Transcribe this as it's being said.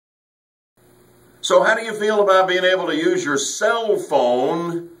So how do you feel about being able to use your cell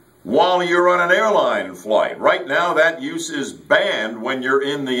phone while you're on an airline flight? Right now, that use is banned when you're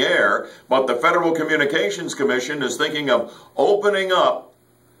in the air, but the Federal Communications Commission is thinking of opening up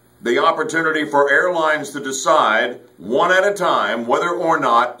the opportunity for airlines to decide one at a time whether or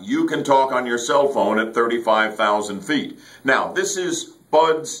not you can talk on your cell phone at 35,000 feet. Now, this is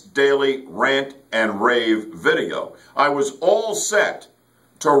Bud's daily rant and rave video. I was all set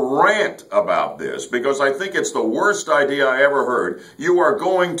to rant about this because I think it's the worst idea I ever heard. You are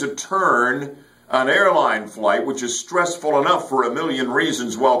going to turn an airline flight, which is stressful enough for a million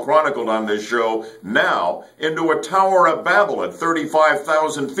reasons well chronicled on this show now, into a Tower of Babel at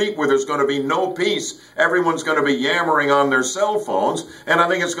 35,000 feet where there's going to be no peace. Everyone's going to be yammering on their cell phones, and I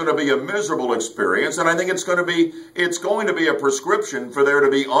think it's going to be a miserable experience, and I think it's going to be a prescription for there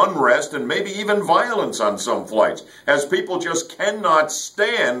to be unrest and maybe even violence on some flights, as people just cannot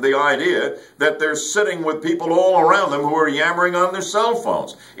stand the idea that they're sitting with people all around them who are yammering on their cell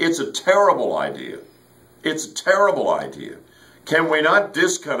phones. It's a terrible idea. It's a terrible idea. Can we not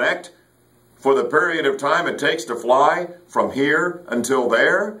disconnect for the period of time it takes to fly from here until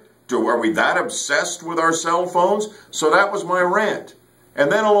there? Are we that obsessed with our cell phones? So that was my rant.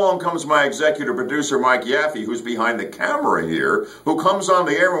 And then along comes my executive producer, Mike Yaffe, who's behind the camera here, who comes on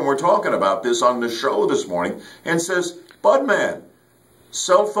the air when we're talking about this on the show this morning and says, Budman,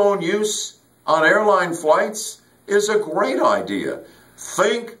 cell phone use on airline flights is a great idea.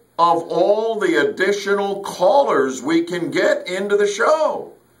 Think of all the additional callers we can get into the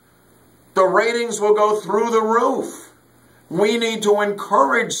show. The ratings will go through the roof. We need to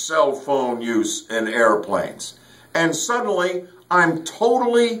encourage cell phone use in airplanes. And suddenly, I'm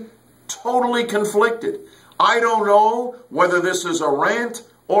totally conflicted. I don't know whether this is a rant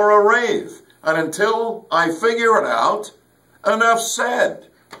or a rave. And until I figure it out, enough said.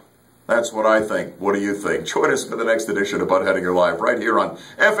 That's what I think. What do you think? Join us for the next edition of Bud Hedinger Live right here on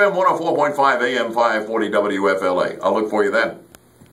FM 104.5 AM 540 WFLA. I'll look for you then.